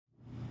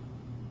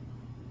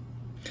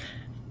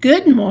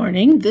Good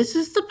morning. This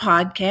is the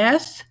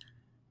podcast,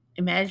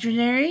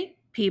 Imaginary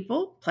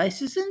People,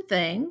 Places, and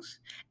Things.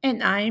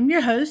 And I am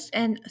your host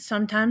and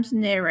sometimes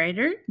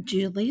narrator,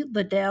 Julie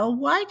Liddell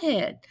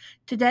Whitehead.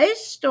 Today's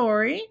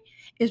story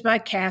is by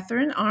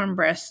Catherine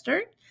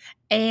Armbruster,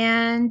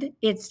 and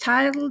it's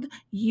titled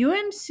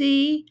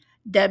UMCWW,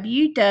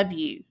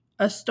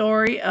 A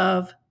Story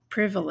of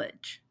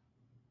Privilege.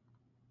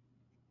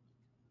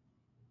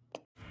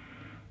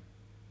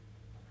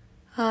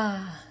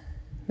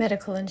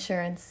 Medical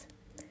insurance.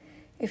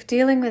 If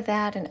dealing with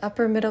that and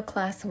upper middle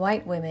class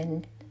white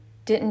women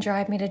didn't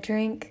drive me to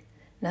drink,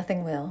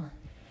 nothing will.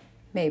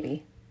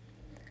 Maybe.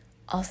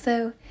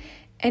 Also,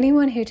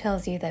 anyone who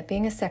tells you that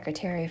being a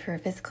secretary for a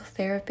physical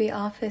therapy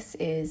office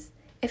is,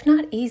 if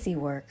not easy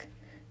work,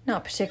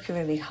 not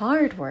particularly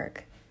hard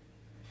work,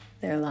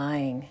 they're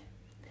lying.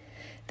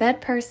 That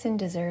person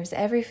deserves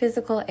every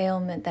physical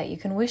ailment that you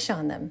can wish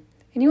on them,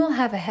 and you will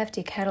have a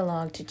hefty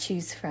catalog to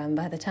choose from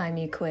by the time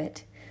you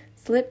quit.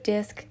 Slip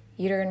disc,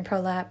 uterine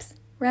prolapse,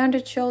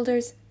 rounded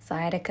shoulders,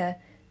 sciatica,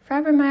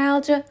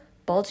 fibromyalgia,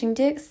 bulging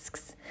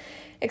discs,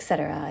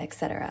 etc.,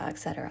 etc.,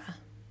 etc.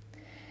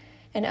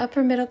 An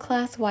upper middle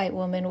class white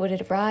woman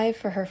would arrive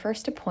for her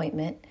first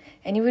appointment,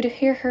 and you would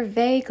hear her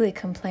vaguely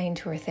complain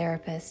to her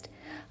therapist,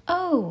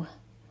 "Oh,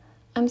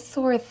 I'm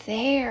sore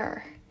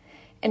there."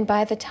 And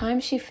by the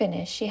time she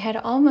finished, she had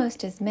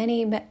almost as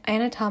many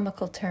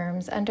anatomical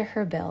terms under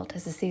her belt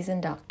as a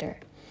seasoned doctor,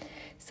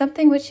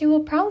 something which she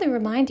will probably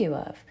remind you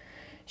of,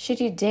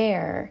 should you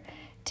dare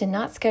to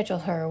not schedule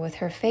her with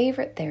her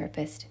favorite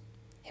therapist,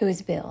 who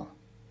is Bill,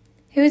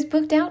 who is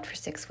booked out for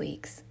 6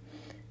 weeks.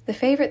 The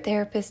favorite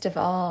therapist of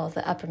all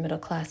the upper middle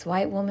class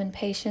white woman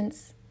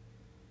patients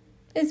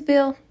is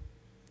Bill.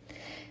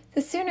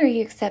 The sooner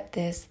you accept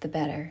this, the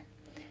better.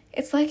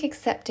 It's like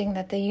accepting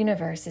that the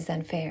universe is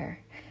unfair,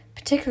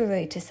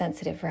 particularly to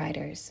sensitive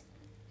writers.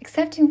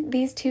 Accepting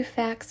these two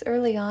facts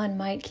early on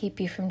might keep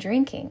you from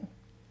drinking.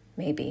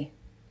 Maybe.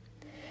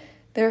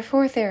 There are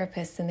 4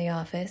 therapists in the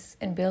office,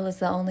 and Bill is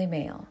the only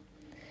male.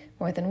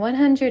 More than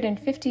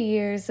 150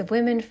 years of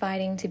women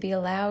fighting to be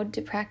allowed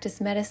to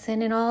practice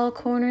medicine in all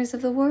corners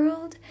of the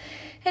world,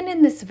 and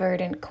in this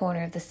verdant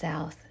corner of the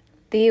South,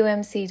 the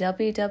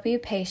UMCWW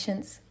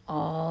patients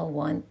all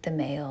want the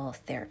male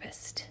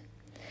therapist.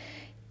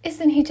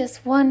 Isn't he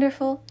just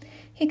wonderful?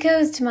 He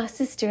goes to my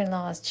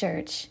sister-in-law's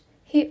church.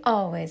 He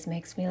always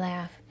makes me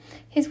laugh.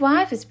 His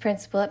wife is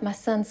principal at my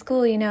son's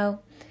school, you know.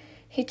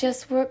 He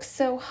just works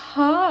so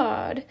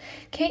hard.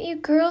 Can't you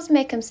girls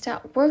make him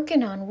stop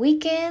working on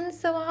weekends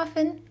so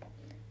often?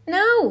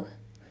 No,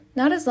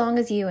 not as long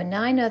as you and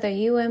 9 other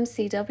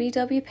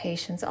UMCWW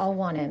patients all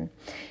want him.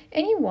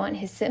 And you want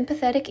his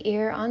sympathetic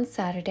ear on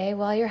Saturday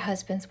while your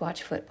husbands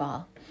watch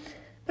football.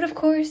 But of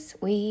course,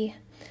 we,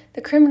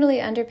 the criminally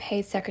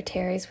underpaid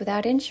secretaries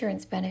without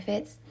insurance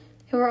benefits,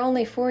 who are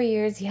only 4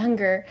 years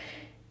younger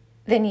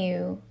than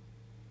you,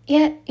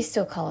 yet you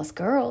still call us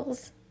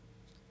girls,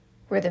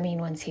 we're the mean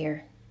ones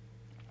here.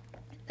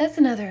 That's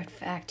another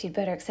fact you'd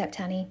better accept,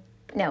 honey.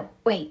 No,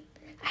 wait.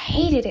 I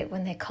hated it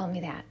when they called me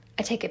that.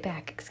 I take it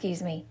back,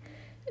 excuse me.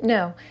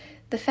 No,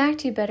 the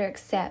fact you better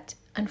accept,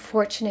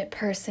 unfortunate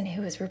person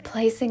who is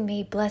replacing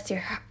me, bless your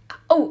heart.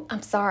 Oh,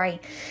 I'm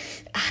sorry.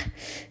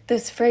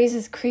 Those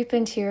phrases creep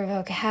into your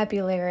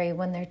vocabulary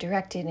when they're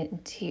directed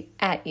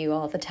at you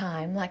all the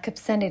time, like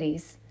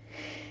obscenities.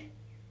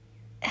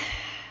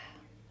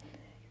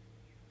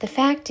 The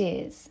fact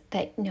is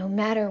that no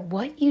matter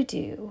what you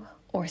do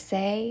or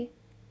say,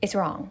 it's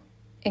wrong,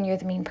 and you're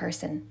the mean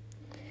person.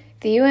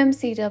 The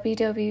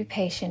UMCWW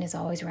patient is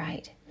always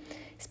right,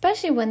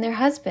 especially when their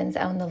husbands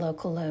own the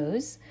local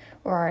Lowe's,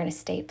 or are an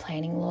estate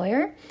planning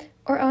lawyer,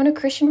 or own a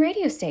Christian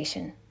radio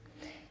station.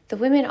 The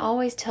women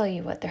always tell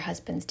you what their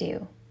husbands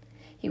do.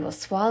 You will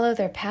swallow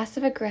their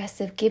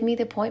passive-aggressive, give me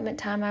the appointment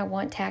time I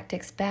want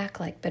tactics back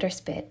like bitter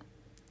spit.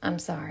 I'm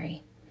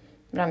sorry,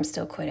 but I'm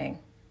still quitting.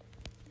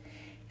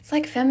 It's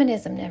like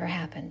feminism never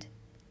happened.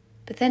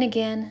 But then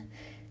again,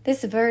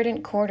 this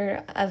verdant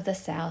corner of the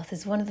South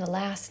is one of the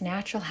last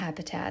natural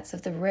habitats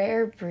of the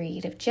rare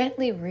breed of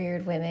gently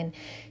reared women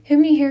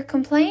whom you hear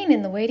complain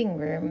in the waiting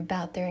room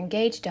about their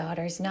engaged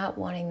daughters not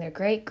wanting their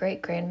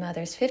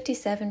great-great-grandmother's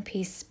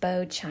 57-piece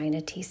Spo China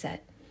tea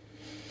set.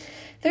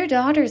 Their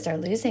daughters are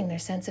losing their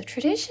sense of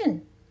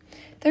tradition.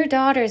 Their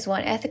daughters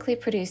want ethically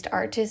produced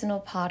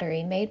artisanal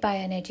pottery made by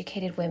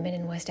uneducated women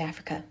in West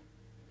Africa.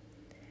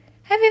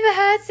 Have you ever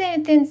heard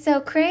anything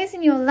so crazy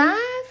in your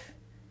life?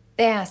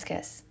 They ask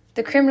us,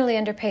 the criminally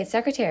underpaid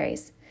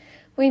secretaries.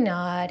 We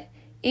nod,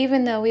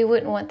 even though we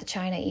wouldn't want the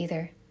China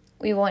either.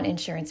 We want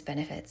insurance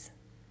benefits.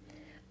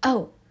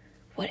 Oh,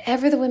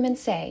 whatever the women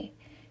say,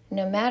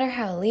 no matter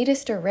how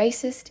elitist or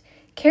racist,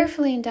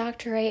 carefully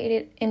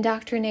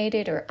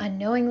indoctrinated or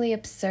unknowingly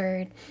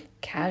absurd,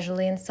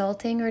 casually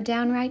insulting or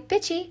downright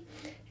bitchy,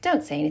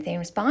 don't say anything in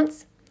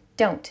response.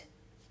 Don't.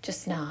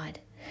 Just nod.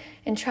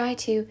 And try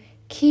to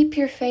keep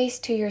your face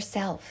to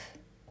yourself,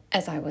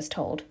 as I was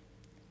told,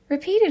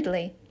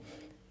 repeatedly.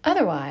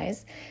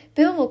 Otherwise,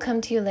 Bill will come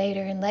to you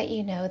later and let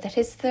you know that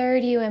his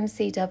third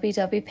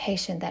UMCWW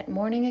patient that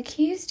morning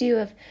accused you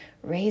of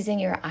raising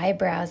your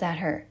eyebrows at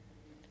her.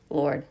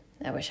 Lord,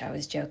 I wish I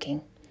was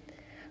joking.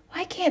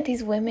 Why can't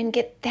these women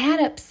get that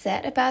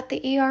upset about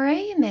the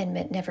ERA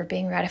amendment never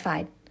being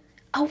ratified?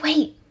 Oh,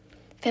 wait,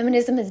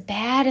 feminism is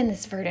bad in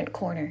this verdant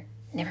corner.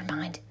 Never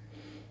mind.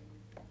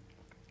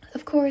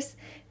 Of course,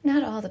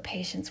 not all the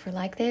patients were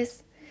like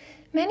this.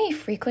 Many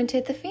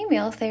frequented the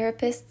female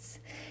therapists,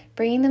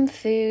 bringing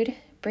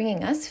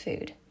us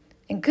food,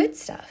 and good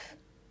stuff,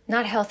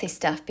 not healthy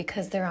stuff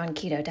because they're on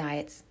keto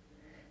diets.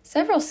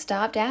 Several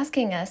stopped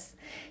asking us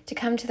to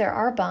come to their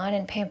Arbonne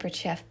and Pampered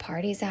Chef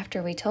parties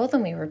after we told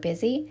them we were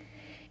busy,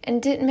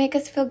 and didn't make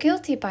us feel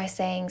guilty by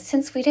saying,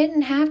 since we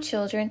didn't have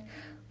children,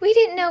 we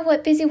didn't know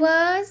what busy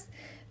was,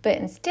 but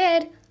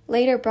instead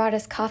later brought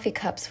us coffee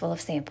cups full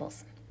of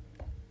samples.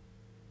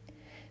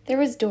 There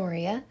was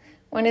Doria,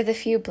 one of the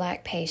few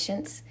black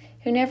patients,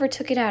 who never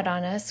took it out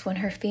on us when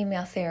her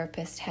female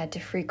therapist had to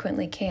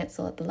frequently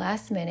cancel at the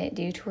last minute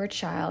due to her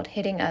child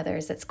hitting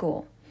others at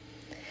school.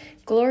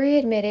 Gloria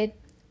admitted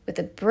with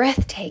a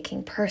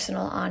breathtaking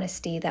personal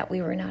honesty that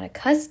we were not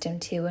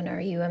accustomed to in our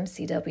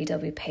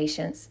UMCWW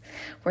patients,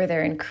 where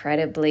their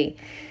incredibly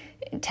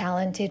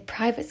talented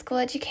private school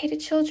educated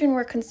children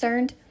were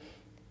concerned,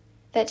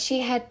 that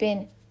she had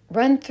been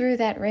run through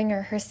that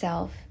ringer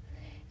herself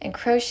and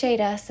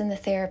crocheted us and the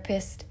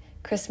therapist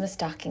Christmas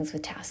stockings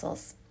with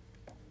tassels.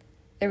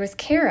 There was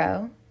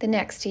Caro, the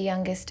next to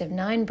youngest of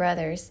 9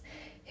 brothers,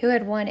 who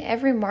had won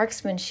every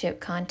marksmanship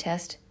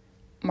contest,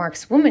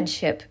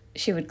 markswomanship,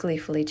 she would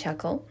gleefully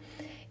chuckle,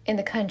 in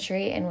the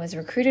country and was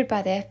recruited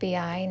by the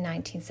FBI in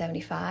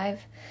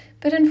 1975,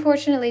 but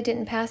unfortunately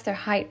didn't pass their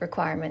height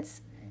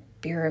requirements.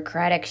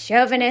 Bureaucratic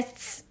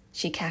chauvinists,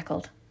 she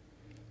cackled.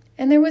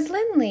 And there was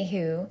Lindley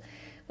who,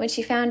 when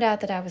she found out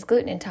that I was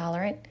gluten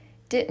intolerant,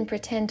 didn't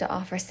pretend to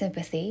offer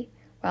sympathy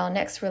while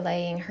next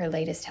relaying her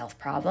latest health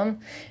problem,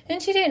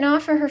 and she didn't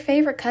offer her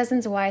favorite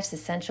cousin's wife's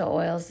essential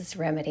oils as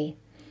remedy.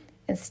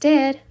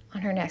 Instead,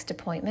 on her next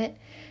appointment,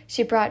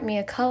 she brought me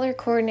a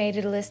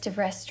color-coordinated list of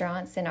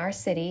restaurants in our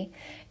city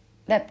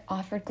that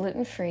offered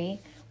gluten-free,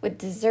 with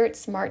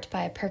desserts marked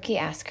by a perky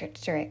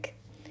asterisk.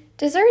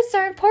 Desserts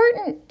are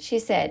important, she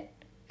said,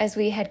 as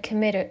we had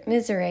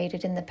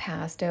commiserated in the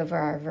past over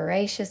our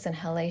voracious and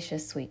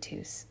hellacious sweet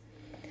tooths.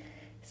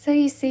 So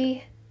you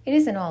see, it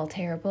isn't all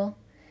terrible.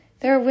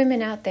 There are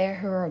women out there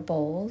who are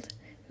bold,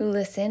 who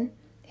listen,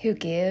 who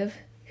give,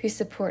 who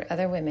support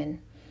other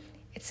women.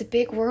 It's a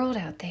big world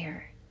out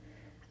there.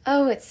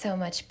 Oh, it's so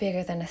much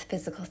bigger than a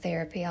physical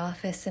therapy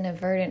office in a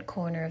verdant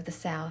corner of the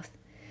South.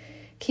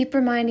 Keep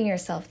reminding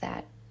yourself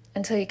that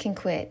until you can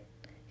quit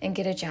and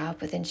get a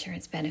job with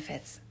insurance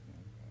benefits.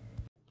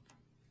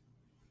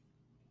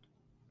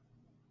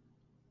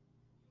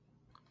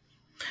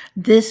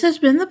 This has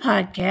been the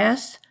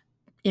podcast,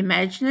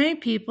 Imaginary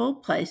People,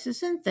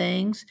 Places, and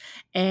Things,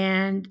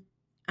 and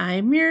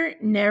I'm your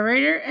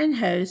narrator and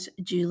host,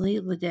 Julie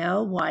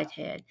Liddell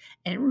Whitehead.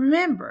 And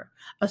remember,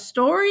 a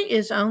story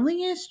is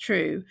only as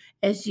true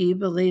as you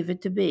believe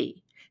it to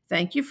be.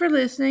 Thank you for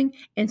listening,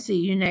 and see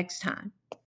you next time.